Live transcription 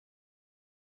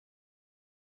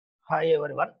Hi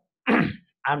everyone.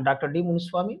 I'm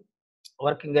Dr.D.M.Swamy,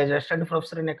 working as a assistant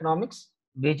professor in economics,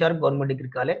 Bejar Government Degree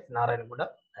College, Narayanaguda,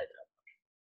 Hyderabad.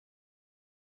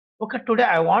 Okay, today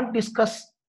I want to discuss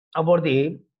about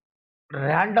the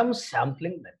random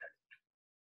sampling method.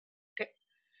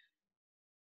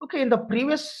 Okay, in the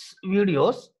previous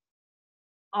videos,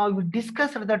 we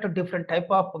discussed that different type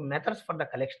of methods for the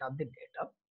collection of the data.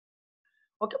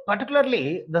 Okay,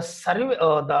 particularly the survey,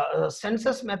 the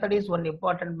census method is one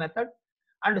important method,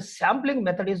 and sampling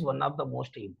method is one of the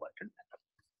most important method.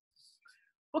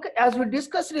 Okay, as we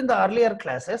discussed in the earlier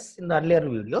classes, in the earlier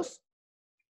videos,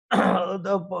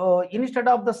 instead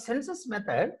of the census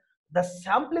method, the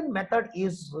sampling method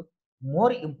is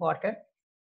more important,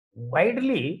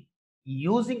 widely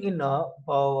using in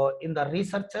the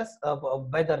researchers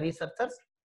by the researchers.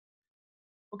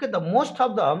 Okay, the most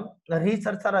of the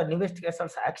researchers and investigators are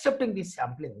accepting this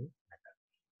sampling method.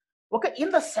 Okay, in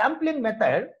the sampling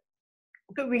method,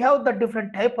 okay, we have the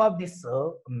different type of these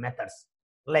methods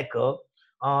like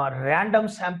random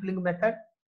sampling method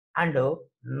and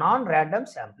non-random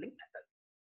sampling method.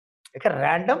 Okay,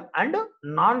 random and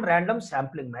non-random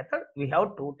sampling method, we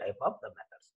have two type of the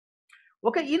methods.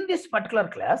 Okay, in this particular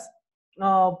class,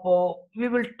 we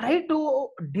will try to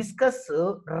discuss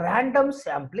random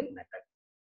sampling method.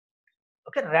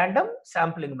 Okay, random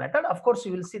sampling method. Of course,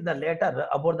 you will see the later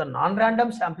about the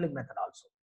non-random sampling method also.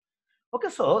 Okay,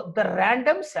 so the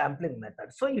random sampling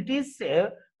method. So it is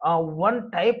one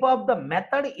type of the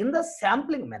method in the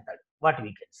sampling method, what we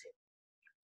can say.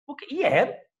 Okay,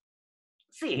 here,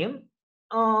 see,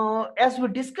 as we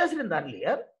discussed in the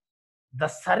earlier, the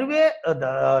survey,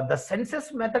 the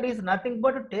census method is nothing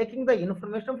but taking the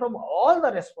information from all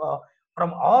the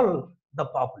from all the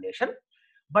population,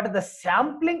 but the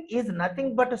sampling is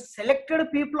nothing but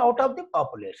selected people out of the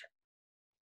population.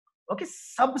 Okay,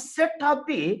 subset of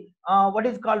the what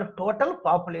is called total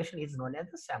population is known as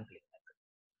the sampling method.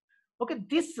 Okay,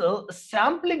 this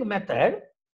sampling method,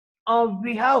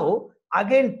 we have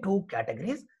again two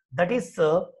categories, that is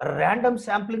random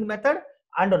sampling method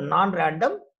and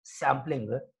non-random sampling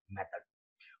method.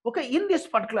 Okay, in this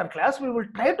particular class we will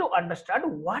try to understand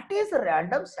what is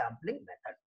random sampling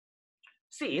method.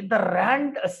 See,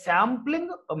 the sampling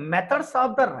methods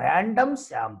of the random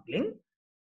sampling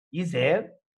is a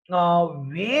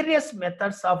various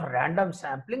methods of random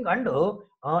sampling and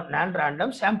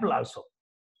non-random sample also.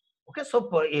 Okay, so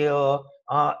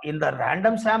in the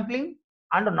random sampling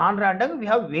and non-random, we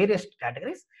have various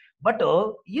categories. But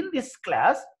in this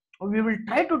class, we will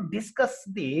try to discuss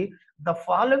the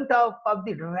following type of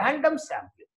the random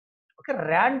sampling. Okay,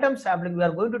 random sampling. We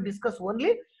are going to discuss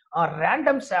only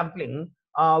random sampling.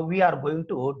 We are going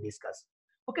to discuss.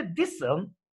 Okay, this the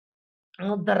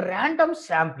random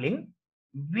sampling,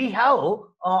 we have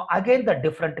again the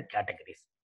different categories.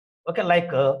 Okay,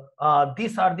 like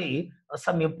these are the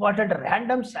some important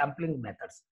random sampling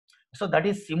methods. So that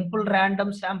is simple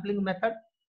random sampling method,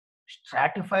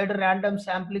 stratified random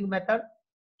sampling method,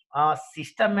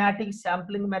 systematic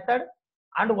sampling method,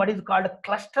 and what is called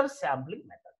cluster sampling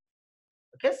method.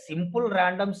 Okay, simple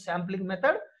random sampling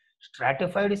method,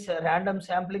 stratified random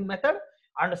sampling method,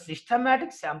 and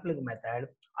systematic sampling method,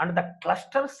 and the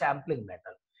cluster sampling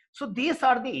method. So these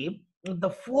are the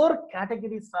four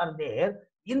categories are there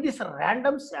in this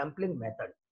random sampling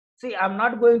method. See, I'm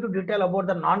not going to detail about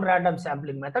the non-random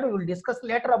sampling method. We will discuss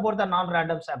later about the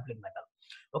non-random sampling method.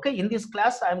 Okay, in this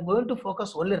class, I'm going to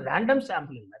focus only random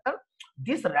sampling method.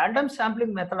 This random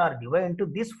sampling method are divided into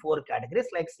these four categories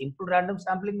like simple random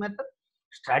sampling method,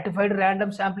 stratified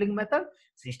random sampling method,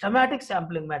 systematic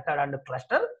sampling method, and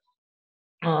cluster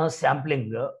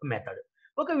sampling method.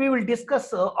 Okay, we will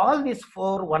discuss all these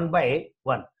four one by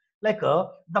one. Like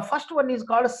the first one is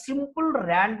called simple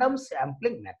random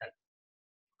sampling method.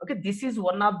 Okay, this is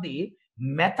one of the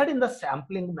method in the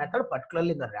sampling method,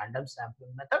 particularly the random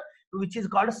sampling method, which is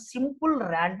called simple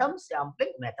random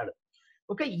sampling method.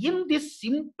 Okay, in this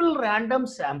simple random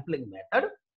sampling method,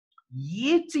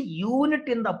 each unit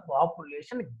in the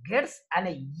population gets an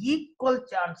equal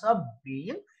chance of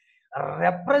being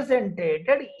represented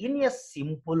in a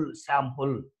simple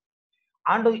sample,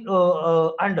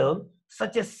 and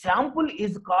such a sample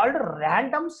is called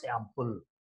random sample,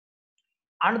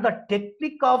 and the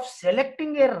technique of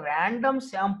selecting a random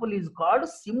sample is called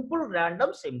simple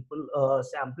random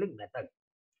sampling method.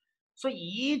 So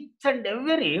each and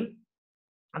every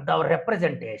the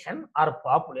representation or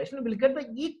population will get the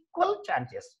equal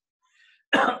chances.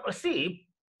 See,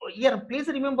 here please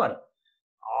remember,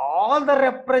 all the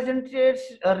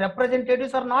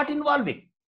representatives are not involving,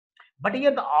 but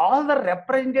here all the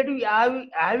representatives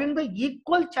having the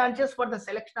equal chances for the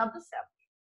selection of the sample.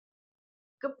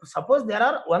 Okay, suppose there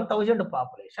are 1000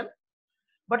 population,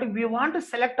 but we want to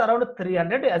select around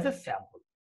 300 as a sample,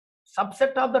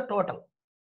 subset of the total.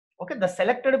 Okay, the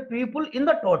selected people in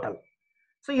the total.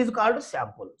 So is called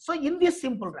sample. So in this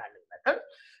simple random method,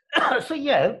 so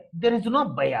here there is no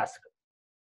bias.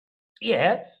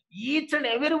 Here each and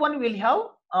everyone will have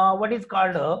what is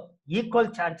called equal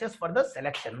chances for the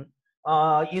selection,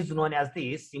 is known as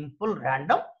the simple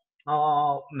random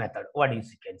method. What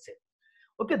is you can say?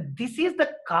 Okay, this is the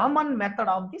common method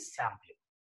of the sampling.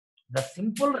 The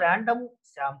simple random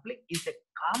sampling is a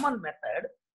common method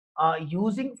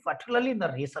using particularly in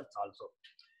the research also.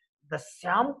 The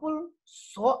sample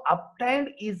so obtained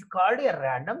is called a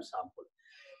random sample.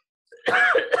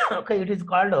 Okay, it is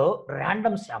called a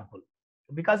random sample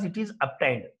because it is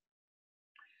obtained.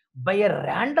 By a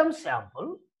random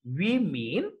sample, we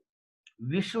mean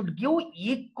we should give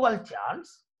equal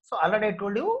chance. So already I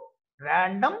told you,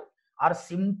 random or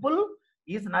simple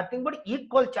is nothing but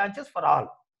equal chances for all,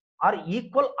 or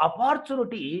equal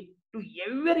opportunity to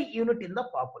every unit in the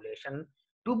population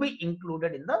to be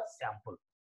included in the sample.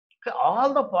 Okay,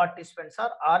 all the participants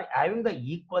are having the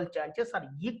equal chances or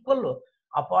equal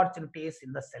opportunities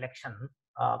in the selection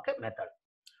okay, method.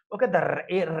 Okay,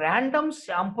 a random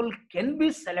sample can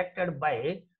be selected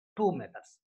by two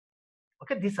methods.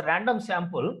 Okay, this random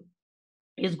sample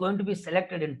is going to be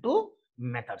selected in two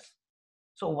methods.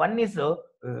 So one is a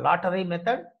lottery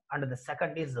method and the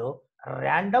second is a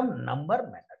random number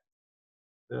method.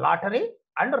 Lottery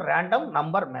and random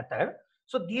number method.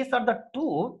 So these are the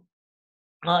two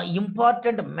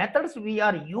important methods we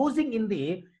are using in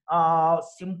the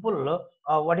simple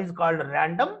what is called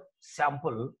random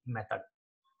sample method.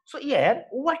 So here,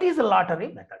 what is lottery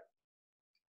method?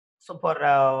 So for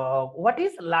what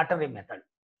is lottery method?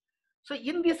 So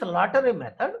in this lottery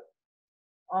method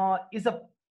is a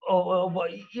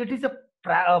it is a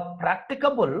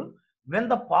practicable when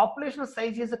the population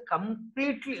size is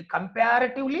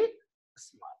comparatively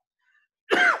small.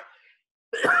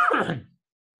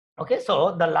 Okay,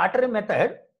 so the lottery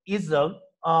method is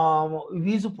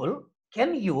visible,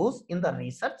 can use in the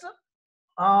research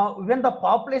when the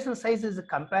population size is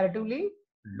comparatively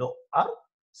low or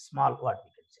small, what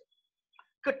we can say.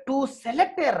 Okay, to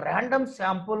select a random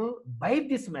sample by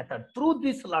this method, through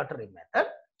this lottery method,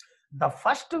 the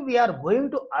first we are going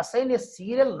to assign a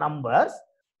serial numbers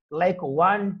like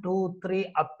 1, 2,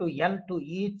 3 up to n to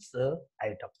each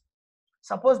item.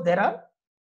 Suppose there are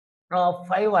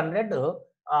 500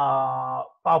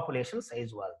 population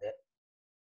size was there.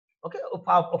 Okay,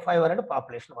 500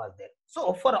 population was there.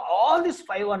 So for all these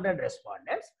 500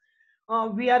 respondents,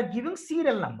 we are giving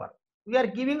serial number. We are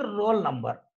giving roll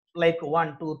number like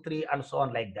 1, 2, 3 and so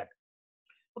on like that.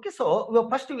 Okay, so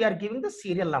first we are giving the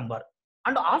serial number,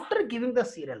 and after giving the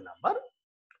serial number,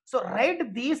 so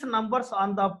write these numbers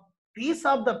on the piece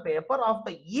of the paper of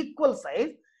the equal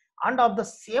size and of the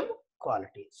same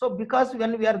quality. So because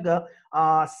when we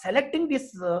are selecting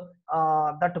this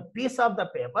that piece of the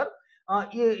paper,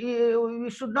 we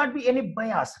should not be any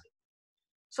bias.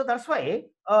 So that's why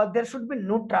there should be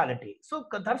neutrality. So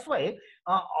that's why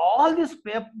all these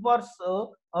papers,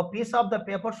 a piece of the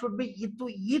paper should be to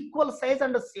equal size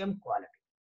and the same quality.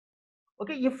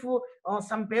 Okay, if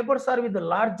some papers are with the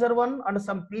larger one and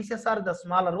some pieces are the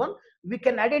smaller one, we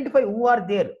can identify who are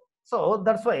there. So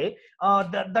that's why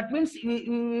that means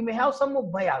we may have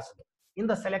some bias in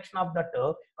the selection of that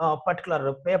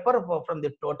particular paper from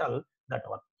the total, that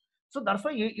one. So that's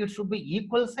why it should be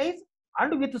equal size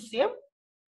and with the same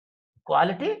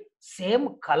quality,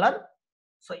 same color,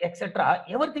 so etc.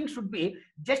 Everything should be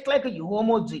just like a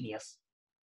homogeneous.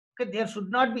 Okay, there should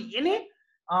not be any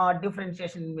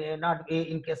differentiation, not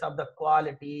in case of the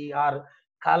quality or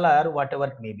color, whatever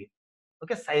it may be.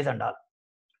 Okay, size and all.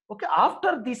 Okay,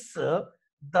 after this, the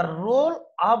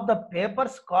roll of the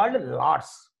papers called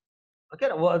lots. Okay,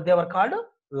 they were called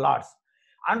lots,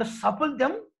 and shuffle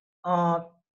them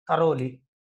thoroughly.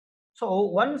 So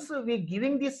once we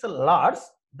giving these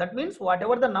lots, that means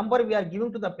whatever the number we are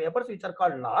giving to the papers, which are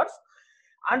called lots,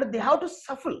 and they have to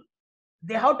shuffle,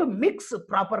 they have to mix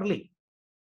properly.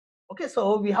 Okay,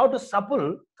 so we have to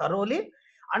shuffle thoroughly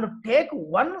and take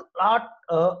one lot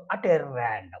at a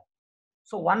random.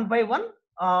 So one by one,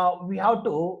 we have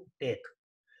to take.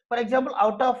 For example,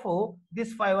 out of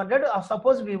this 500,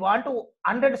 suppose we want to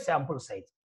 100 sample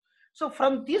size. So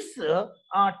from this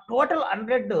total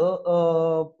 100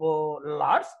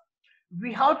 lots,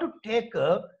 we have to take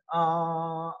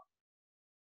out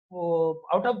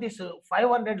of this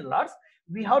 500 lots,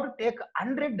 we have to take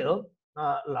 100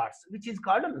 lots, which is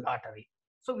called lottery.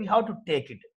 So we have to take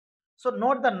it. So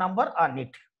note the number on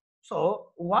it.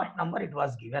 So what number it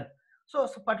was given. So,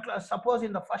 particular, suppose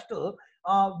in the first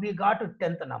we got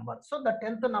 10th number. So the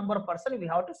 10th number person we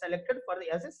have to select it for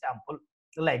as a sample,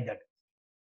 like that.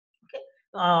 Okay.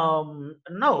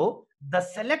 Now the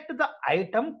select the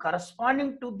item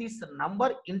corresponding to this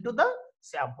number into the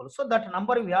sample. So that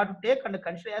number we have to take and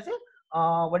consider as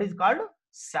a what is called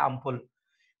sample,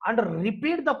 and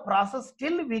repeat the process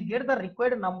till we get the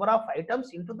required number of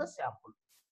items into the sample.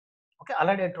 Okay,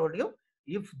 already I told you,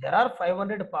 if there are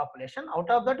 500 population, out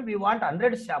of that we want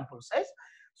 100 sample size.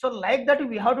 So like that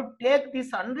we have to take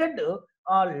this 100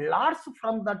 lots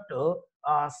from that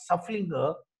shuffling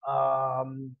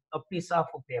a piece of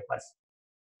papers.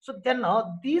 So then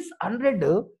these 100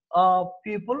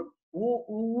 people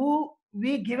who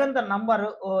we given the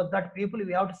number that people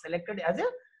we have to select it as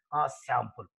a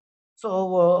sample.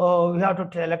 So we have to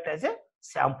select as a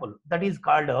sample. That is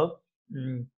called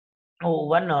mm,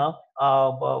 one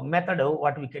method,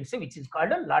 what we can say, which is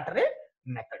called a lottery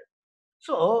method.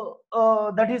 So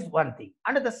that is one thing.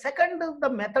 And the second, the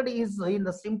method is in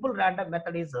the simple random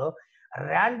method is a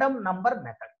random number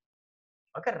method.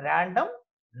 Okay, random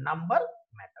number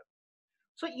method.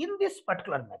 So in this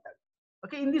particular method,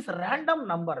 okay, in this random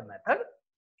number method,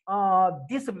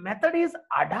 this method is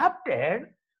adapted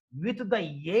with the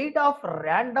aid of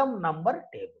random number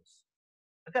tables.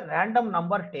 Okay, random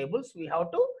number tables we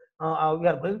have to we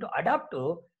are going to adapt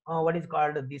to what is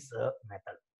called this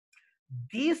method.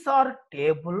 These are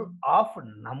table of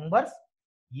numbers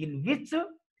in which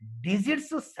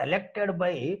digits selected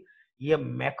by a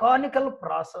mechanical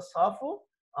process of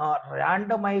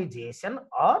randomization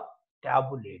are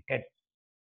tabulated.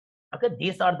 Okay,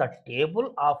 these are the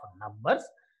table of numbers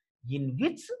in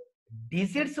which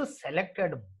digits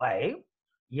selected by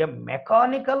a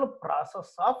mechanical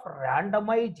process of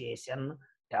randomization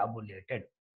tabulated.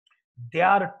 They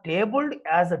are tabled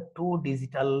as a 2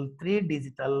 digital, 3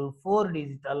 digital, 4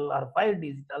 digital, or 5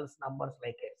 digital numbers,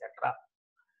 like etc.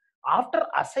 After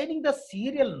assigning the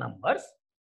serial numbers,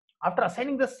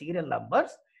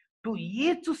 to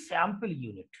each sample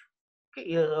unit,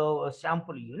 okay,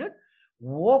 sample unit,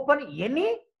 open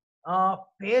any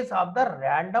page of the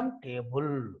random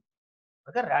table.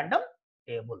 Okay, random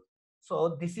table.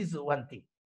 So this is one thing.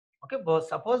 Okay, but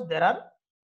suppose there are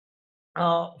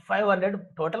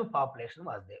 500 total population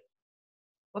was there.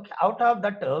 Okay, out of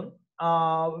that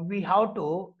we have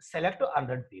to select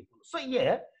 100 people. So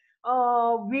here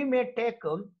we may take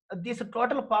this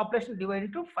total population divided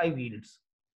into 5 units.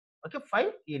 Okay,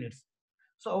 5 units.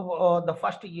 So the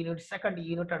first unit, second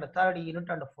unit, and third unit,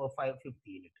 and fifth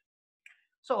unit.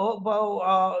 So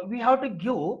we have to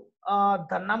give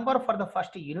the number for the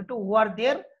first unit who are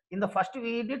there in the first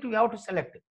unit. We have to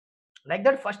select, like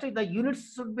that. First the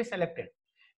units should be selected.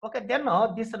 Okay, then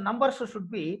these numbers should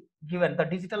be given. The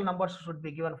digital numbers should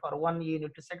be given for one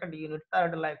unit, second unit,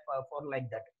 third, like for like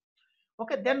that.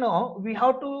 Okay, then we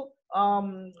have to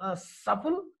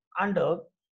shuffle, and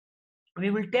we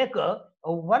will take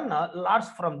one lots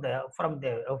from there.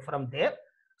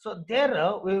 So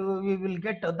there we will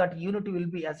get that unit will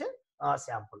be as a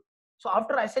sample. So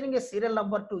after assigning a serial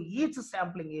number to each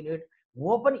sampling unit,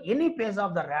 open any page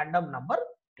of the random number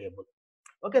table.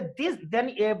 Okay, this then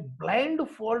a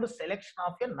blindfold selection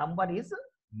of a number is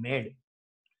made.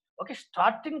 Okay,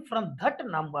 starting from that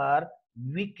number,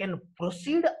 we can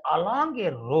proceed along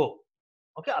a row.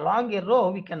 Okay, along a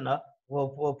row we can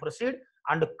proceed,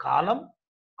 and column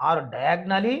or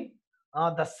diagonally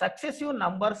the successive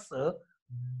numbers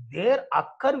there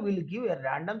occur will give a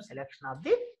random selection of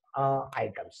the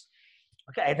items.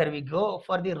 Okay, either we go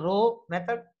for the row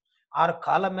method or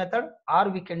column method, or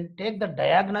we can take the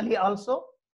diagonally also.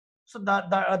 So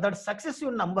the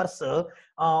successive numbers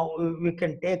we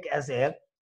can take as a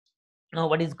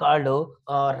what is called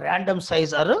random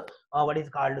size, or what is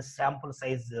called sample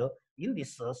size in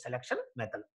this selection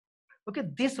method. Okay,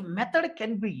 this method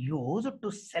can be used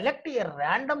to select a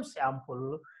random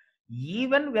sample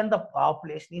even when the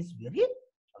population is very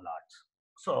large.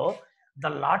 So the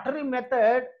lottery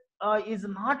method is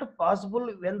not possible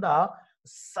when the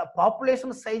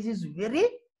population size is very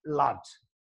large.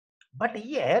 But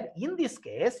here, in this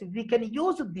case, we can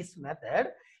use this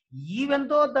method even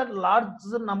though the large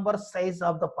number size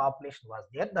of the population was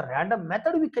there. The random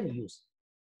method we can use.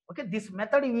 Okay, this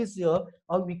method is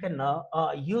we can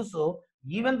use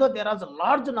even though there is a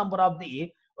large number of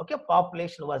the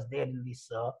population was there in this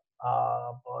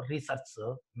research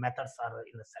methods or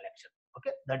in the selection.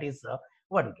 Okay, that is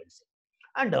what we can say.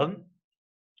 And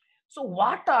so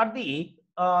what are the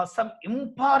some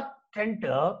important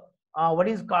what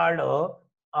is called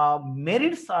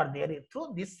merits are there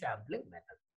through this sampling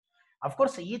method? Of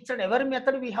course, each and every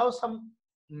method we have some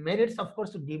merits, of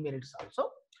course, demerits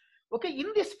also. Okay,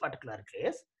 in this particular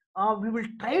case, we will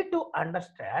try to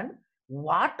understand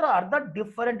what are the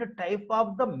different type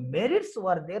of the merits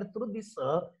were there through this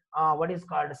what is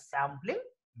called sampling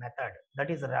method. That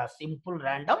is a simple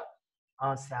random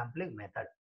sampling method.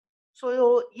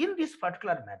 So in this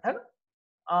particular method,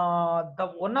 the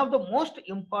one of the most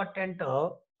important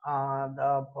the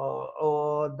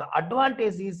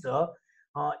advantage is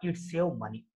it save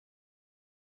money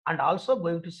and also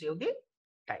going to save the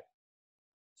time.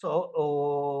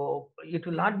 So it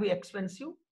will not be expensive,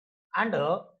 and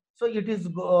so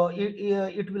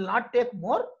it will not take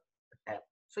more time.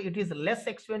 So it is less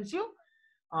expensive,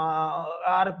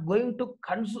 are going to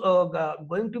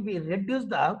going to be reduce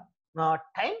the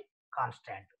time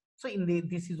constant. So in the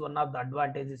this is one of the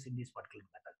advantages in this particular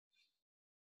method,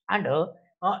 and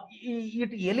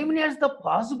it eliminates the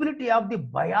possibility of the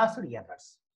biased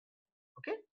errors.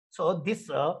 Okay, so this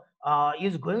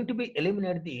is going to be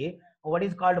eliminate the what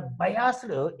is called biased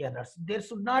errors. There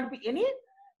should not be any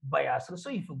bias. So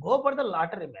if you go for the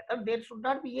lottery method, there should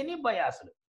not be any bias.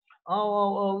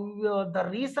 The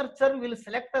researcher will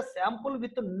select a sample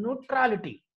with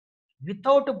neutrality,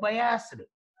 without bias.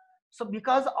 So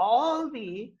because all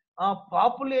the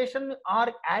population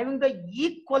are having the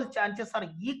equal chances or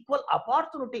equal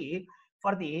opportunity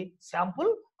for the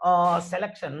sample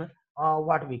selection,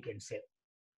 what we can say.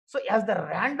 So as the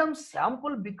random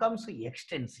sample becomes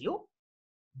extensive,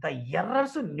 the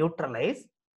errors neutralize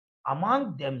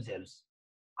among themselves,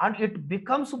 and it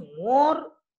becomes more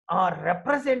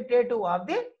representative of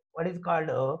the what is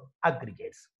called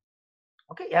aggregates.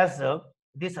 Okay, as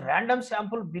this random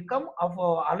sample become of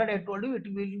already I told you, it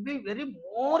will be very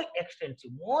more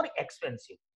extensive, more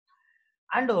expensive,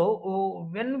 and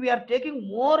when we are taking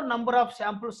more number of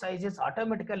sample sizes,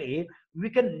 automatically we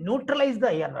can neutralize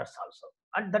the errors also,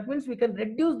 and that means we can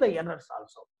reduce the errors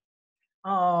also.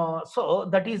 So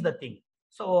that is the thing.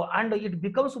 So and it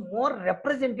becomes more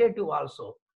representative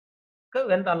also. Okay,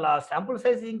 when the sample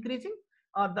size is increasing,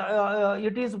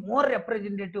 it is more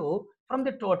representative from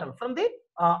the total, from the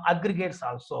aggregates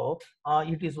also.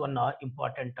 It is one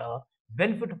important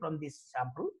benefit from this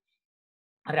sample,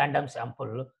 random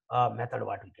sample method,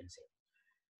 what we can say.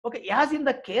 Okay, as in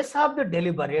the case of the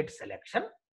deliberate selection,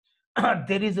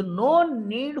 there is no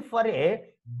need for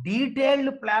a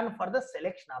detailed plan for the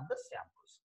selection of the samples.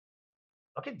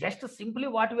 Okay, just simply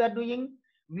what we are doing,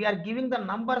 we are giving the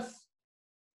numbers,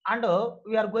 and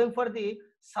we are going for the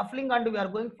shuffling, and we are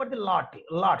going for the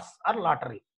lots or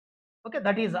lottery. Okay,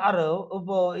 that is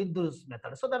our in this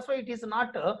method. So that's why it is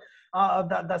not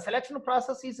the selection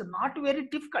process is not very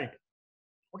difficult.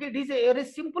 Okay, it is a very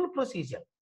simple procedure.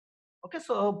 Okay,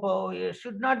 so it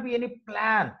should not be any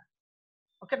plan.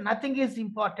 Okay, nothing is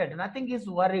important, nothing is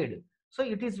worried. So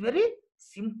it is very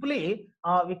simply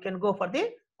we can go for the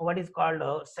what is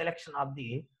called selection of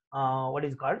the what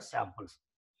is called samples,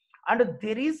 and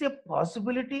there is a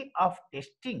possibility of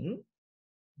testing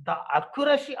the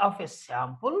accuracy of a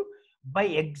sample by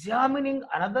examining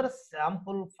another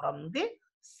sample from the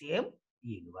same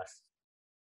universe.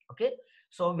 Okay,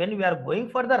 so when we are going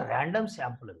for the random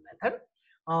sampling method,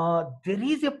 there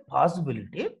is a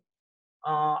possibility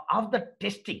of the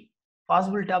testing,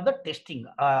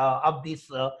 of this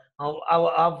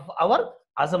of our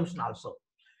assumption also,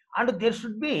 and there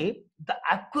should be the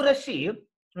accuracy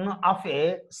of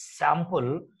a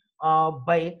sample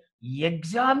by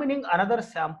examining another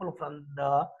sample from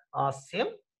the same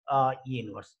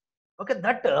universe. Okay,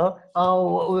 that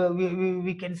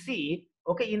we can see,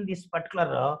 okay, in this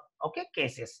particular okay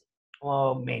cases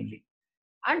mainly,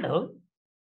 and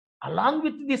along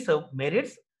with these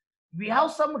merits, we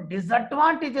have some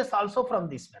disadvantages also from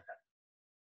this method.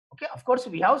 Okay, of course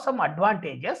we have some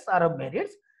advantages or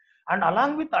merits, and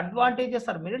along with advantages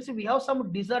or merits, we have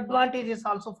some disadvantages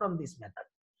also from this method,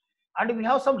 and we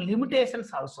have some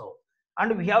limitations also,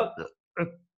 and we have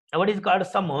what is called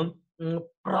some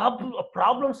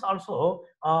problems also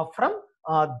from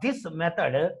this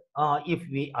method if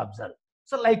we observe.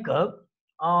 So like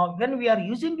when we are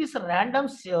using this random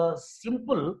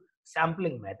simple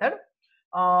sampling method,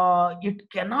 it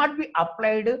cannot be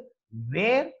applied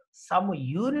where some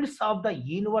units of the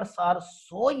universe are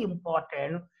so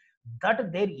important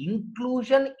that their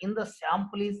inclusion in the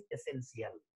sample is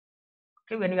essential.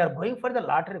 Okay, when we are going for the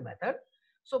lottery method,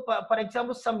 so for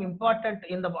example, some important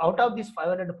in the out of this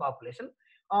 500 population,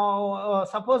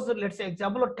 suppose let's say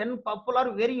example of 10 people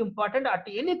are very important. At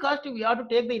any cost we have to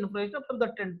take the information from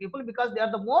the 10 people, because they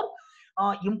are the more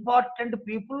important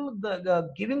people,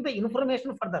 giving the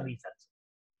information for the research.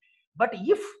 But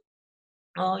if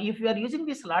we are using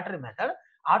this lottery method,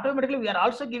 automatically we are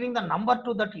also giving the number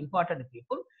to that important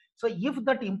people. So if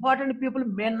that important people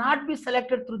may not be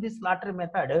selected through this lottery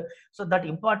method, so that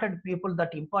important people,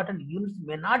 that important units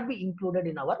may not be included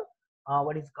in our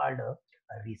what is called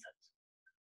research.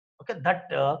 Okay, that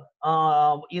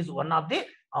is one of the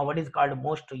what is called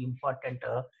most important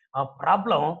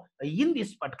problem in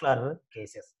this particular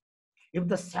cases. If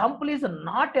the sample is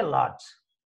not a large,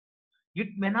 it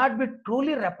may not be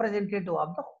truly representative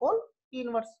of the whole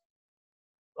universe.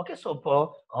 Okay, so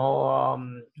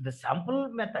the sample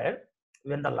method,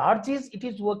 when the large is, it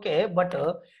is okay, but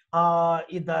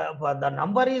if the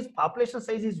number is, population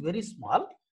size is very small,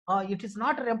 it is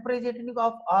not representative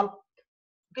of all.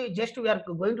 Okay, just we are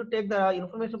going to take the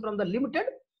information from the limited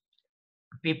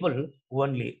people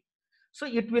only. So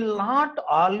it will not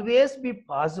always be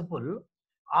possible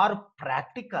or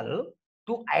practical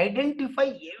to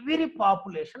identify every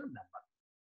population member.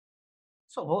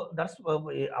 So that's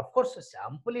of course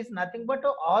sample is nothing but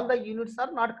all the units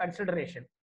are not consideration.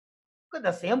 Okay,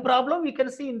 the same problem we can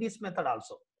see in this method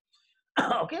also.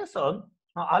 Okay, so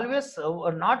always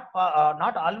not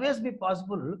always be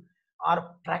possible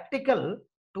or practical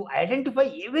to identify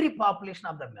every population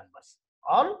of the members.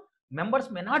 All members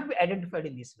may not be identified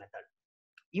in this method.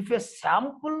 If a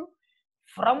sample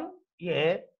from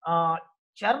a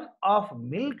churn of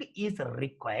milk is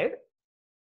required,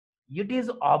 it is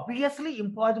obviously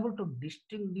impossible to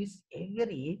distinguish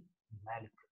every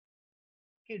molecule.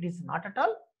 Okay, it is not at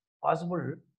all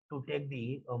possible to take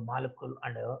the molecule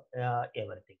and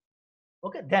everything.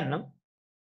 Okay, then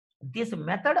this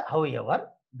method, however,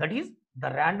 that is the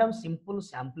random simple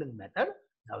sampling method,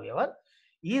 however,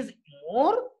 is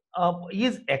more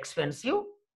is expensive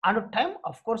and time,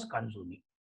 of course, consuming.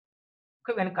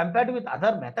 Okay, when compared with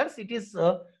other methods, it is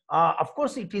of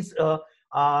course it is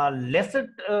less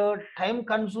time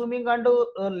consuming and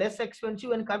less expensive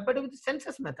when compared with the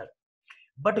census method.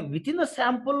 But within the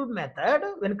sample method,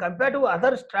 when compared to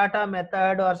other strata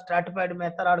method or stratified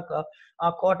method or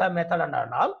quota method and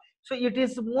all, so it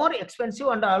is more expensive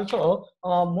and also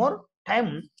more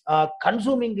time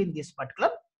consuming in this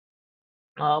particular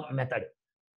method.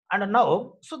 And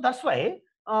now, so that's why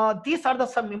these are the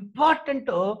some important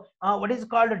what is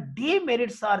called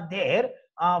demerits are there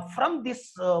from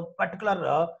this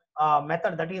particular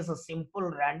method, that is a simple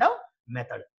random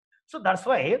method. So that's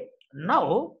why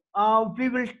now we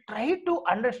will try to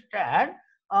understand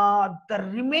the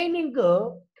remaining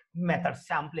methods,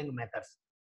 sampling methods.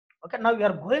 Okay, now we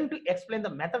are going to explain the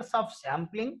methods of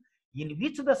sampling in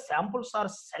which the samples are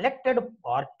selected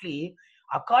partly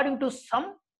according to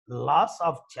some laws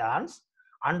of chance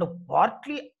and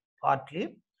partly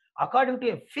according to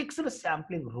a fixed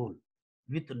sampling rule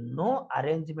with no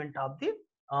arrangement of the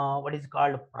what is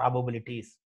called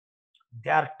probabilities.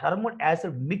 They are termed as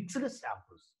mixed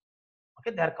samples.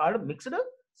 Okay, they are called mixed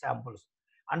samples,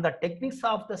 and the techniques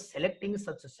of the selecting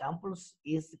such samples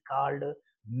is called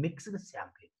mixed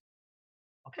sampling.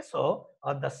 Okay, so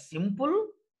the simple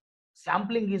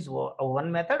sampling is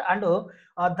one method, and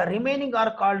the remaining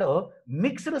are called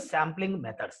mixed sampling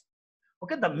methods.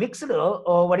 Okay, the mixed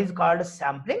what is called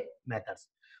sampling methods.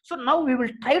 So now we will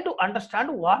try to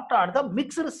understand what are the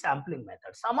mixed sampling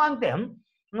methods. Among them,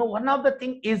 one of the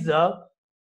thing is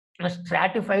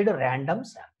stratified random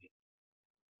sampling.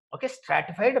 Okay,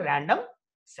 stratified random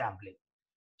sampling.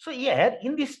 So here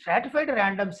in the stratified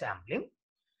random sampling,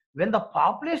 when the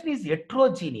population is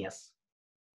heterogeneous,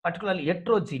 particularly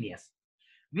heterogeneous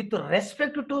with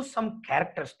respect to some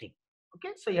characteristic.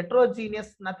 Okay, so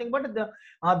heterogeneous nothing but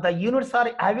the units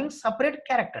are having separate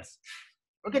characters.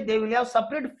 Okay, they will have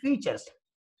separate features.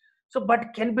 So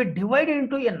but can be divided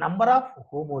into a number of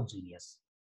homogeneous.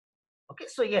 Okay,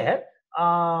 so here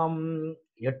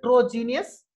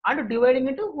heterogeneous and dividing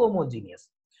into homogeneous.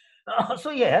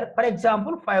 So here, for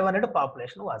example, 500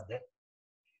 population was there,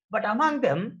 but among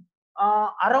them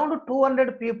around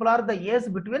 200 people are the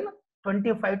age between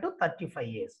 25 to 35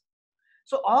 years.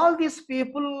 So all these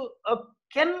people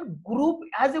can group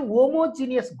as a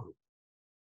homogeneous group.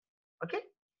 Okay,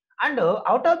 and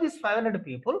out of these 500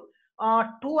 people,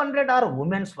 200 are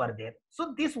women were there.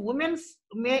 So these women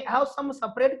may have some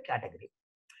separate category,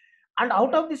 and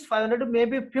out of these 500,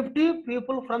 maybe 50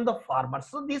 people from the farmers.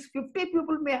 So these 50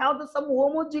 people may have some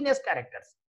homogeneous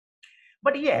characters.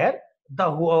 But here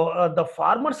the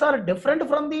farmers are different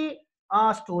from the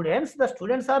students. The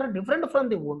students are different from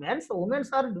the women. So women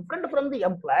are different from the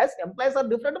employees. Employees are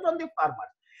different from the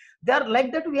farmers. They are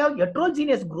like that. We have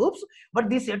heterogeneous groups, but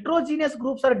these heterogeneous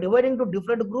groups are dividing to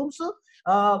different groups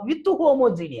with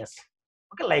homogeneous.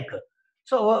 Okay, like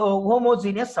so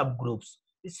homogeneous subgroups.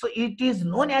 So it is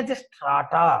known as a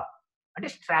strata, and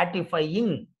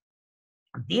stratifying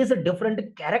these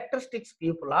different characteristics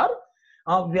people are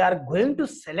we are going to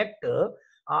select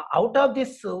out of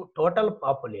this total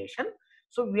population.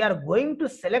 So we are going to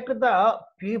select the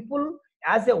people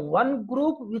as a one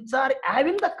group which are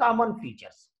having the common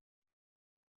features.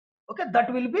 Okay,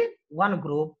 that will be one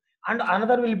group, and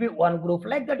another will be one group.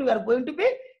 Like that, we are going to be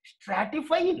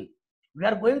stratifying. We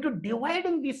are going to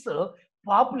dividing this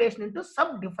population into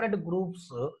some different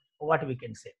groups. What we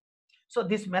can say. So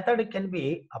this method can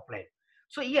be applied.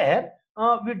 So here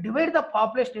we divide the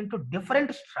population into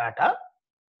different strata,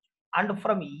 and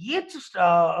from each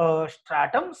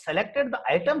stratum selected the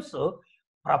items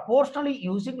proportionally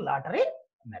using lottery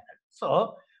method.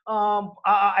 So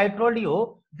I told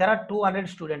you there are 200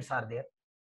 students are there.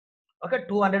 Okay,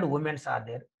 200 women are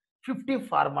there, 50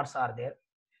 farmers are there,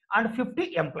 and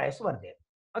 50 employees were there.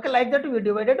 Okay, like that we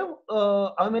divided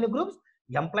how many groups?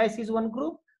 Employees is one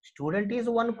group, student is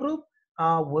one group,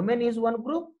 women is one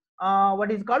group,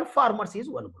 what is called farmers is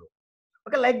one group.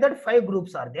 Okay, like that 5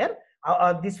 groups are there.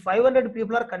 These 500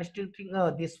 people are constituting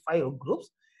these 5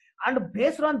 groups, and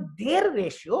based on their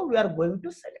ratio we are going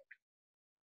to select.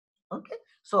 Okay,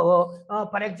 so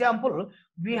for example,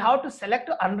 we have to select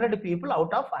 100 people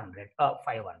out of 100,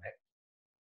 500.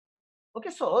 Okay,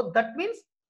 so that means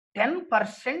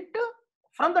 10%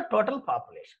 from the total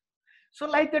population. So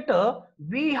like that,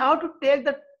 we have to take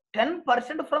the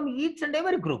 10% from each and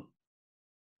every group.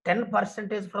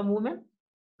 10% is from women,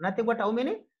 nothing but how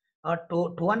many?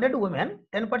 200 women,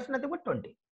 10% nothing but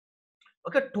 20.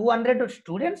 Okay, 200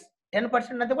 students,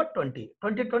 10% nothing but 20,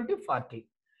 20, 20, 40.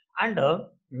 And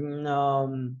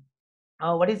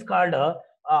what is called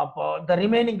the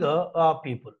remaining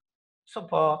people. So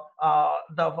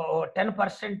the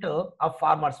 10% of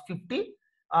farmers 50,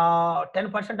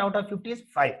 10% out of 50 is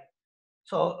 5.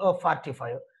 So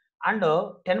 45, and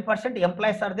 10%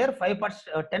 employees are there.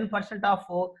 5%, 10%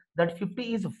 of that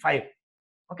 50 is 5.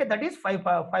 Okay, that is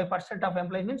 5% of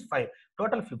employees means 5.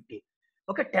 Total 50.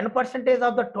 Okay, 10%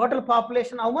 of the total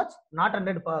population. How much? Not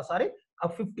 100. Sorry,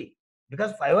 of 50,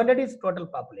 because 500 is total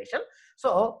population.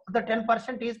 So the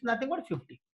 10% is nothing but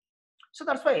 50. So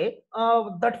that's why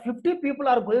that 50 people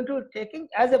are going to taking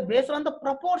as a based on the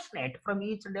proportionate from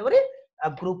each and every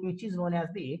group, which is known as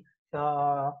the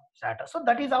strata. So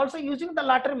that is also using the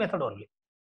lottery method only.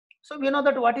 So we know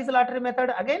that what is lottery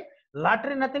method? Again,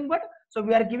 lottery nothing but, so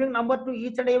we are giving number to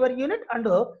each and every unit and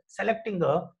selecting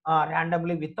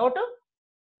randomly without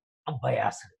a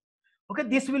bias. Okay,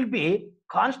 this will be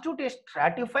constitute a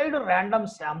stratified random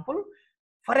sample.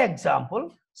 For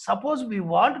example, suppose we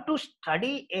want to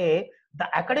study the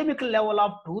academic level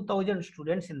of 2000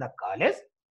 students in the college.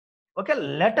 Okay,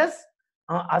 let us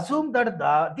assume that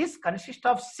this consists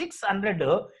of 600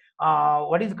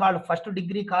 what is called first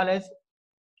degree college,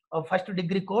 first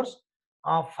degree course,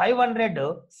 500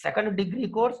 second degree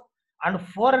course, and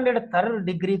 400 third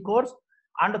degree course,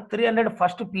 and 300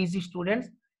 first PG students,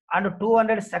 and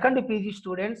 200 second PG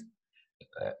students,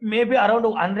 maybe around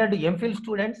 100 MPhil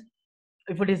students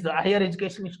if it is the higher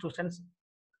education institutions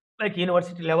like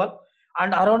university level,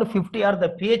 and around 50 are the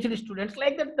PhD students.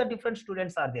 Like that, the different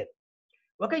students are there.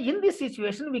 Okay, in this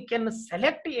situation, we can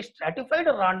select a stratified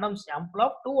random sample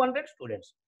of 200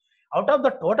 students. Out of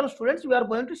the total students, we are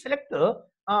going to select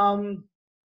around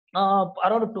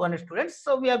 200 students.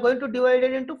 So we are going to divide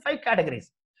it into 5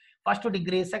 categories: first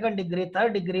degree, second degree,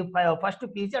 third degree, first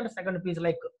PG and second PG.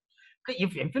 Like, okay,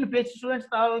 if MPhil PhD students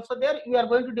are also there, we are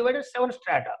going to divide it 7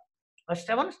 strata,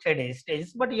 7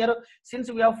 stages. But here,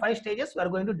 since we have 5 stages, we are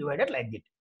going to divide it like that.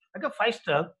 Okay,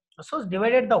 so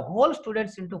divided the whole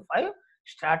students into 5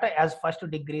 strata as first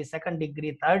degree, second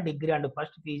degree, third degree, and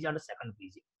first PG and second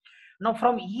PG. Now,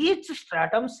 from each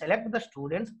stratum, select the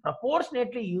students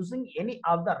proportionately using any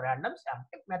of the random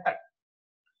sampling method.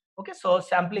 Okay, so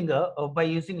sampling by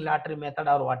using lottery method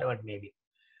or whatever it may be.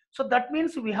 So that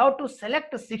means we have to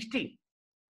select 60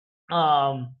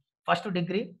 first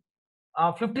degree,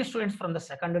 50 students from the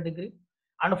second degree,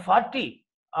 and 40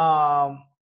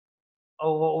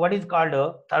 what is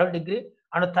called third degree,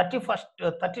 and 30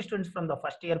 students from the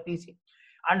first year PG,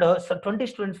 and so 20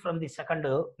 students from the second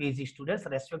PG students,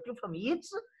 respectively, from each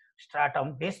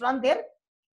stratum based on their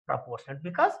proportionate,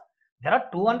 because there are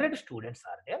 200 students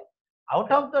are there.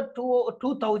 Out of the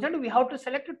 2000, we have to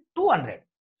select 200.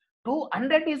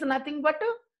 200 is nothing but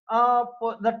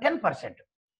the 10%.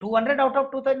 200 out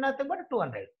of 2000 nothing but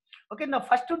 200. Okay, now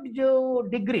first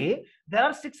degree, there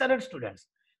are 600 students.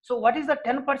 So what is the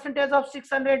 10% of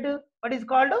 600? What is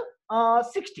called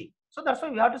 60. So that's why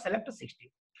we have to select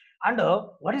 60. And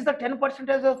what is the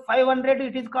 10% of 500?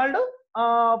 It is called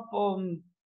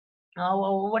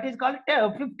what is called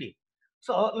 50.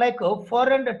 So like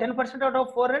 400, 10% out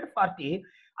of 440,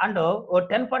 and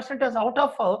 10% is out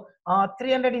of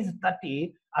 300 is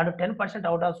 30, and 10%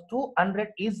 out of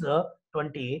 200 is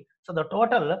 20. So the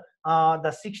total,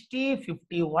 the 60,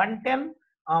 50, 110,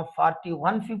 40,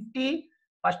 150,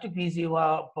 first piece is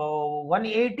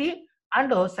 180,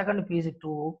 and second piece is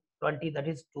 220, that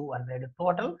is 200.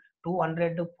 Total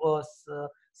 200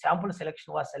 sample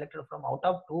selection was selected from out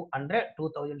of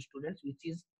 2,000 students, which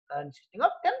is consisting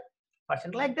of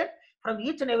 10%. Like that, from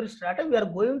each and every strata, we are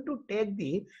going to take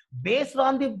the based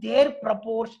on their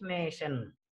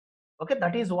proportionation. Okay,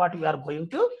 that is what we are going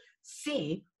to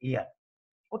see here.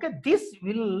 Okay, this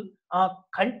will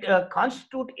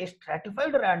constitute a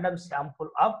stratified random sample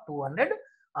of 200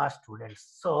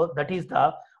 students. So that is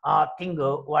the thing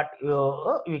what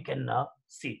we can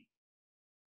see.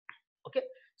 Okay,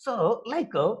 so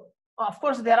like of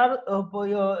course there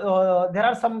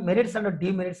are some merits and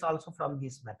demerits also from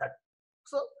this method.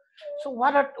 So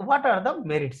what are the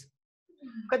merits?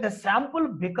 Okay, the sample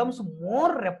becomes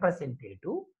more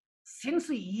representative since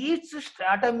each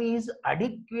stratum is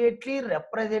adequately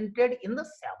represented in the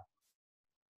sample.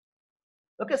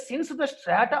 Okay, since the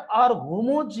strata are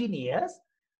homogeneous,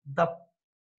 the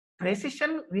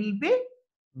precision will be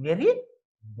very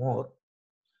more.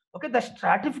 Okay, the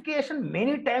stratification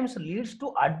many times leads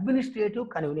to administrative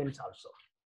convenience also.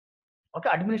 Okay,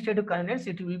 administrative convenience,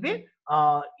 it will be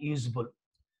usable.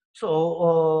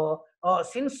 So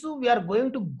since we are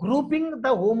going to grouping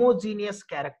the homogeneous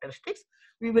characteristics,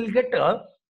 we will get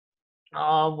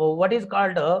what is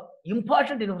called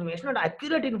important information and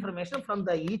accurate information from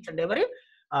the each and every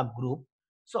group.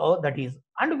 So that is,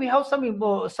 and we have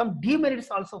some demerits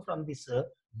also from this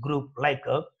group, like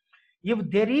if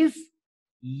there is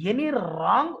any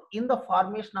wrong in the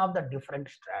formation of the different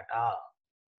strata.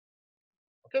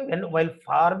 Okay, while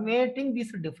formatting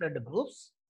these different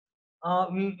groups,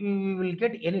 we will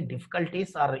get any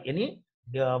difficulties or any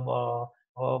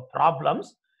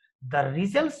problems, the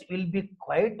results will be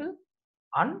quite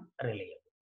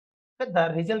unreliable.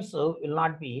 The results will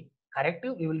not be correct.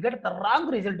 We will get the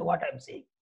wrong result, what I am saying.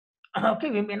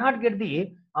 Okay, we may not get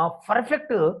the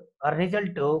perfect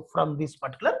result from this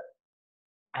particular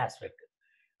aspect.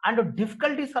 And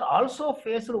difficulties are also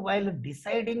faced while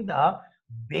deciding the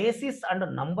basis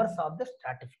and numbers of the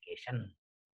stratification.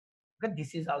 Okay,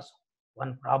 this is also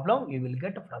one problem we will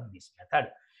get from this method.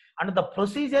 And the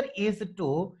procedure is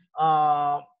to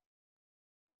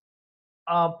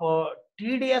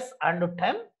tedious and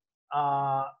time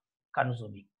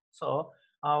consuming. So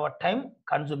time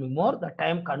consuming more, the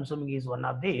time consuming is one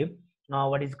of the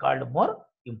what is called more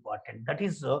important. That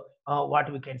is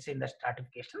what we can say in the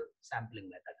stratification sampling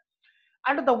method.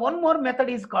 And the one more method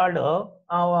is called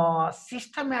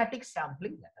systematic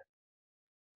sampling method.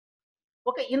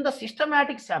 Okay, in the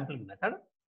systematic sampling method,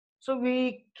 so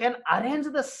we can arrange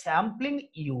the sampling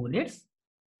units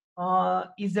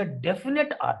is a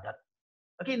definite order.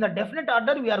 Okay, in the definite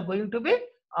order, we are going to be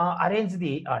arrange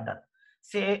the order.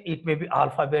 Say it may be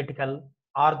alphabetical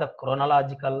or the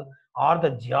chronological or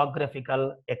the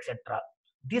geographical, etc.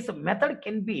 This method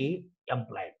can be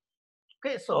employed.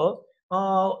 Okay, so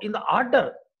in the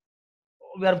order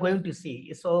we are going to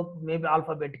see, so maybe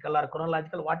alphabetical or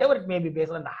chronological, whatever it may be,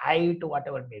 based on the height,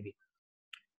 whatever it may be.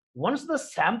 Once the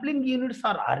sampling units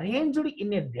are arranged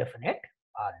in a definite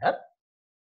order,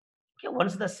 okay,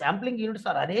 once the sampling units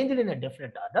are arranged in a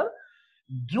definite order,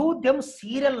 give them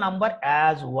serial number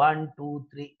as 1, 2,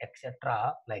 3,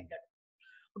 etc. like that.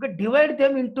 Okay, divide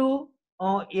them into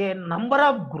a number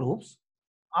of groups.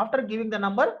 After giving the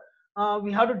number,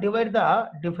 we have to divide the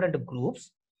different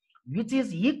groups, which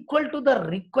is equal to the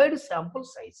required sample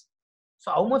size.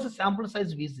 So how much sample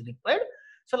size is required?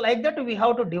 So like that, we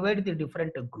have to divide the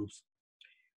different groups.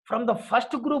 From the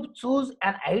first group, choose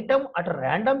an item at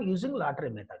random using lottery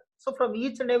method. So from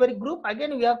each and every group,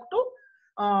 again we have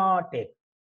to take.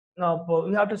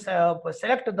 We have to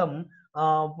select them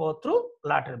through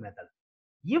lottery method.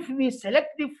 If we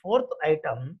select the fourth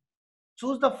item,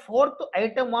 choose the fourth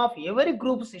item of every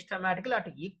group systematically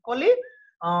at equally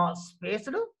spaced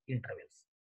intervals.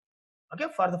 Okay,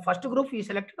 for the first group we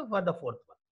selected for the fourth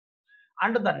one,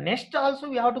 and the next also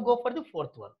we have to go for the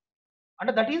fourth one, and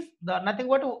that is the nothing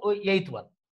but eighth one,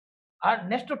 and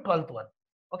next to 12th one.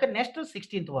 Okay, next to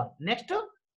 16th one, next to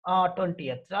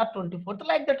 20th or 24th,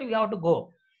 like that we have to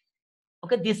go.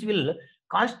 Okay, this will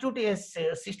constitute a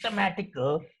systematic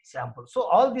sample. So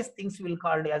all these things will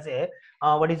called as a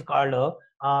what is called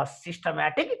a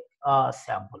systematic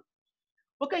sample.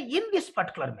 Okay, in this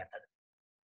particular method,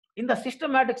 in the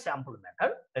systematic sample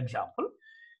method example,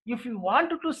 if you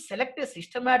want to select a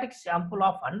systematic sample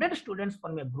of 100 students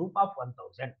from a group of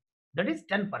 1000, that is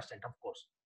 10%, of course.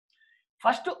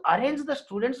 first arrange the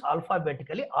students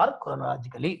alphabetically or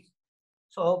chronologically.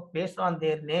 So based on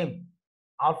their name,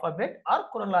 alphabet or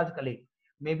chronologically,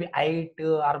 maybe height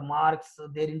or marks,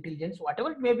 their intelligence,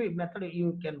 whatever it may be, method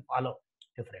you can follow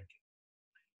differently.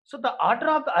 So the order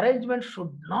of the arrangement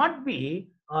should not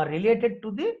be related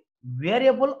to the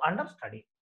variable under study.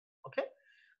 Okay.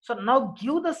 So now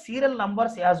give the serial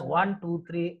numbers as 1, 2,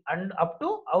 3 and up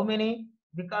to how many?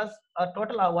 Because a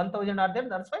total of 1000 are there.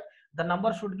 That's why the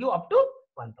number should give up to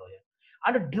 1000.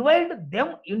 And divide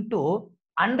them into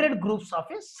 100 groups of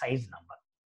a size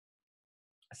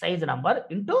number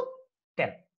into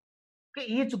 10. Okay,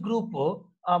 each group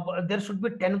there should be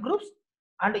 10 groups,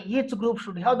 and each group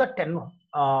should have the 10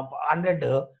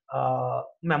 100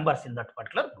 members in that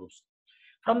particular groups.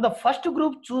 From the first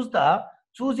group, choose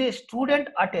a student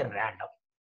at a random.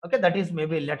 Okay, that is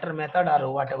maybe letter method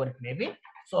or whatever it may be.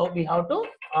 So we have to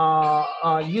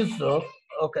use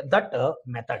okay, that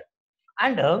method.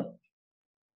 And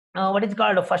what is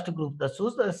called first group, the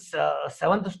choose the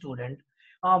seventh student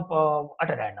at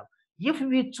a random. If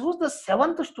we choose the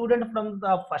seventh student from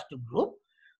the first group,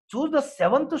 choose the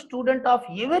seventh student of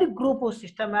every group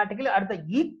systematically at the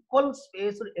equal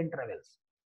spaced intervals.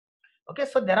 Okay,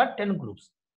 so there are 10 groups.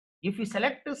 If we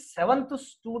select the seventh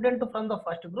student from the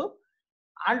first group,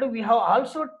 and we have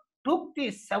also took the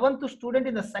seventh student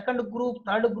in the second group,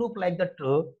 third group, like that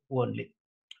only.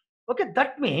 Okay,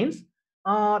 that means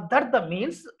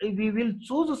we will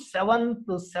choose 7th,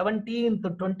 17th,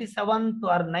 27th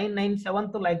or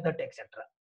 997th, like that, etc.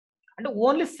 And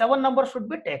only 7 numbers should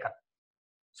be taken.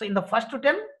 So in the first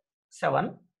 10,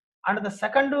 7, and the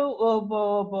second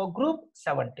group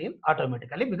 17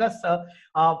 automatically, because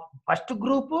first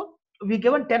group we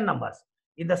given 10 numbers.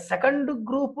 In the second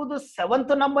group, the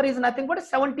 7th number is nothing but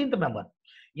 17th member.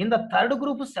 In the third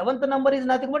group, 7th number is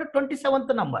nothing but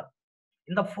 27th number.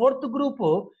 In the fourth group,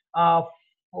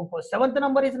 7th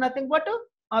number is nothing but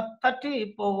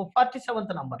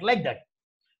 47th number, like that.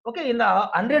 Okay, in the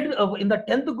 100, in the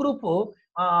 10th group,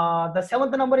 the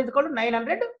 7th number is called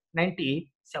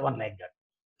 997, like that.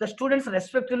 The students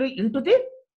respectively into the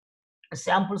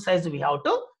sample size we have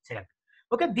to select.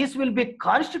 Okay, this will be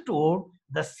constitute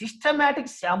the systematic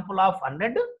sample of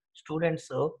 100 students,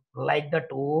 like that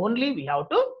only we have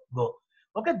to go.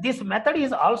 Okay, this method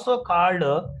is also called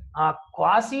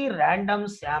quasi random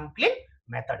sampling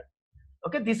method.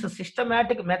 Okay, this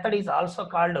systematic method is also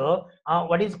called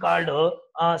what is called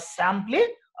sampling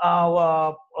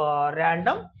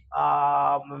random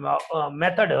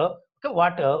method. Okay,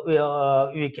 what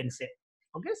we can say.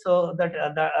 Okay, so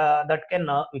that can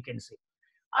we can see.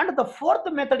 And the fourth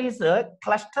method is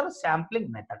cluster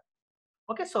sampling method.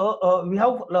 Okay, so we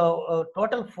have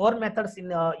total 4 methods in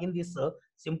this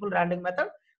simple random method.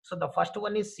 So the first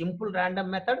one is simple random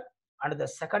method, and the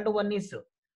second one is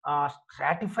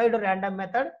stratified random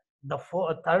method. The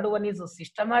third one is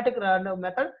systematic random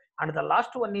method, and the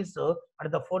last one is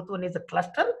and the fourth one is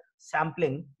cluster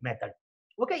sampling method.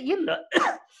 Okay, in the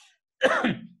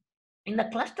in the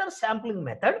cluster sampling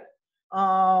method,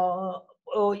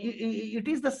 it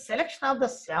is the selection of the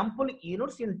sample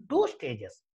units in 2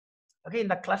 stages. Okay, in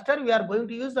the cluster we are going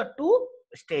to use the 2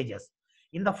 stages.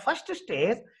 In the first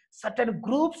stage, certain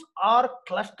groups or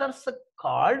clusters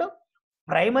called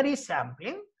primary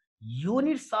sampling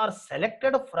units are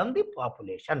selected from the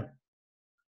population.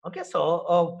 Okay,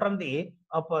 so from the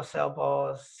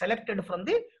selected from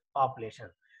the population.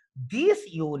 These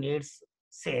units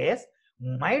says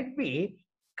might be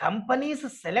companies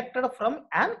selected from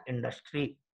an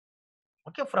industry.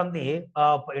 Okay, from the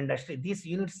industry, these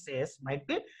units says might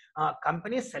be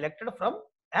companies selected from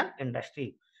an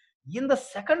industry. In the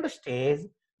second stage,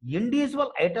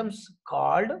 individual items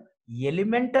called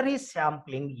elementary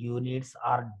sampling units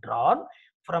are drawn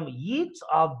from each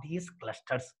of these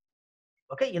clusters.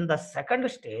 Okay, in the second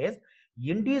stage,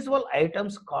 individual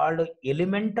items called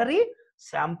elementary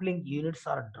sampling units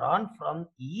are drawn from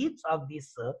each of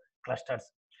these clusters.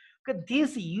 Okay,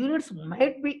 these units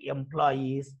might be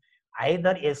employees,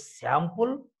 either a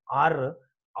sample or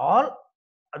all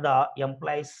the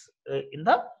employees in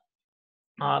the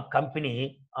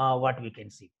company, what we can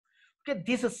see. Okay,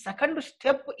 this second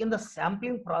step in the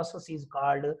sampling process is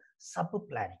called sub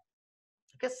planning.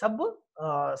 Okay, sub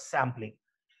sampling.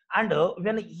 And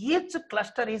when each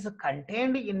cluster is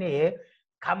contained in a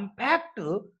compact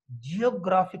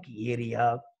geographic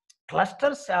area,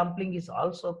 cluster sampling is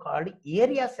also called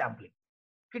area sampling.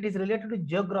 It is related to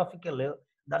geographical,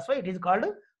 that's why it is called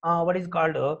what is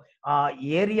called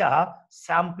area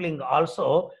sampling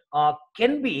also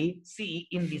can be seen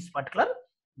in this particular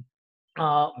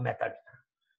method.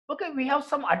 Okay, we have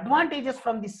some advantages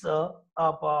from this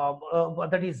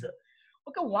that is,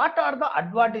 Okay, what are the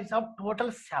advantages of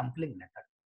total sampling method?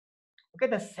 Okay,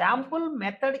 the sample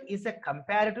method is a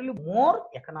comparatively more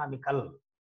economical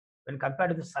when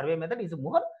compared to the survey method. Is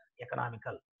more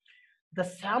economical. The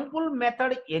sample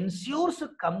method ensures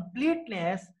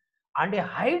completeness and a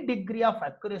high degree of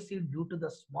accuracy due to the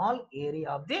small area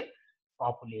of the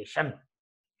population,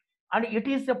 and it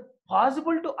is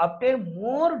possible to obtain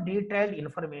more detailed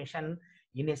information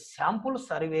in a sample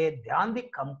survey than the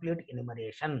complete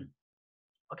enumeration.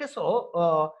 Okay,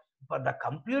 so for the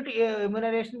complete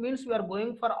enumeration means we are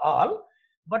going for all,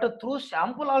 but through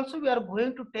sample also we are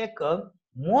going to take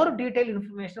more detailed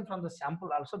information from the sample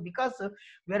also, because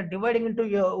we are dividing into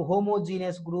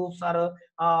homogeneous groups or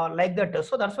like that.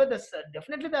 So that's why this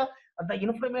definitely the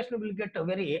information will get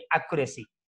very accuracy.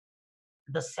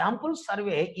 The sample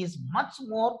survey is much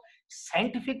more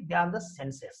scientific than the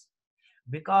census,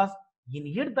 because in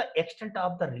it the extent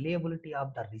of the reliability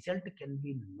of the result can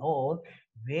be known,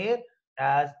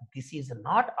 whereas this is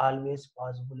not always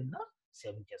possible in the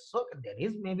census. So there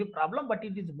is maybe problem, but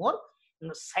it is more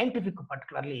scientific,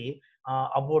 particularly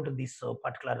about this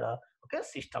particular okay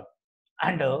system.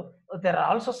 And there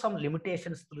are also some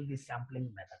limitations through the sampling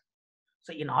method.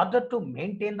 So in order to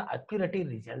maintain the accuracy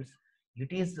results,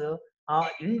 it is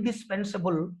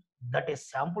indispensable that a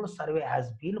sample survey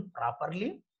has been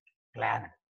properly planned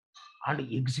and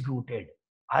executed.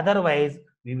 Otherwise,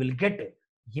 we will get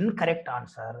incorrect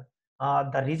answer.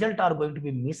 The result are going to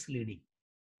be misleading.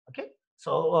 Okay,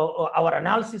 so our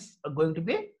analysis are going to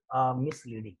be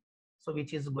misleading. So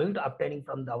which is going to obtaining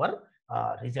from our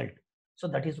result. So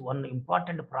that is one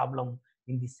important problem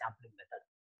in the sampling method.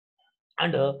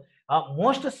 And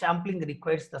most sampling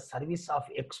requires the service of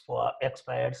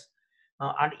experts,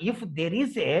 and if there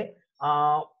is a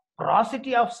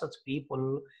paucity of such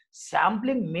people,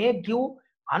 sampling may give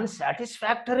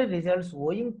unsatisfactory results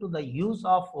owing to the use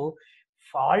of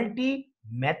faulty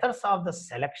methods of the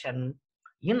selection,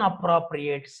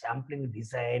 inappropriate sampling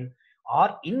design,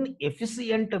 or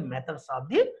inefficient methods of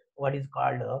the what is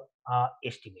called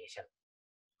estimation,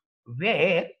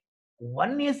 where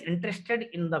one is interested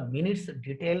in the minutes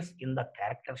details in the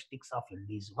characteristics of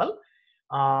individual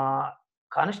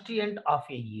constituent of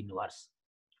a universe.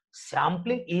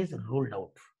 Sampling is ruled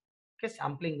out. Okay,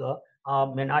 sampling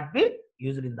may not be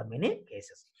used in the many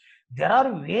cases. There are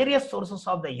various sources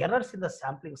of the errors in the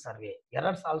sampling survey.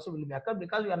 Errors also will occur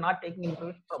because we are not taking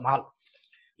information from all.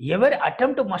 Every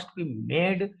attempt must be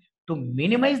made to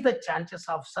minimize the chances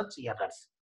of such errors.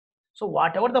 So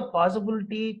whatever the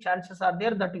possibility chances are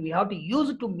there, that we have to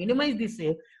use to minimize these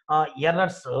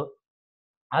errors.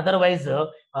 Otherwise, the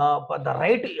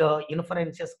right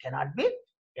inferences cannot be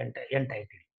entitled.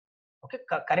 Okay,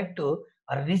 correct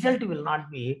result will not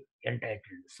be entitled.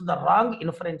 So the wrong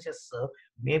inferences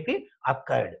may be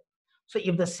occurred. So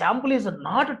if the sample is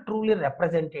not truly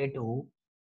representative,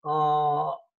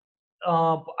 uh,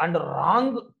 and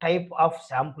wrong type of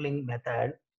sampling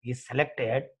method is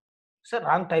selected, so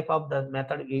wrong type of the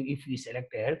method if we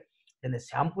selected, then the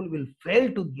sample will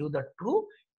fail to give the true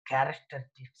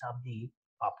characteristics of the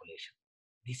population.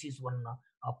 This is one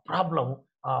problem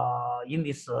in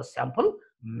this sample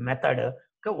method.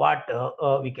 Okay, what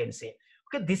we can say.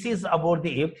 Okay, this is about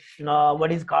the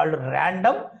what is called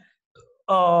random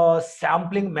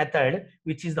sampling method,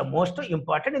 which is the most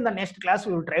important. In the next class,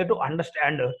 we will try to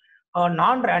understand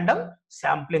non-random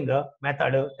sampling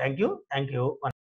method. Thank you. Thank you.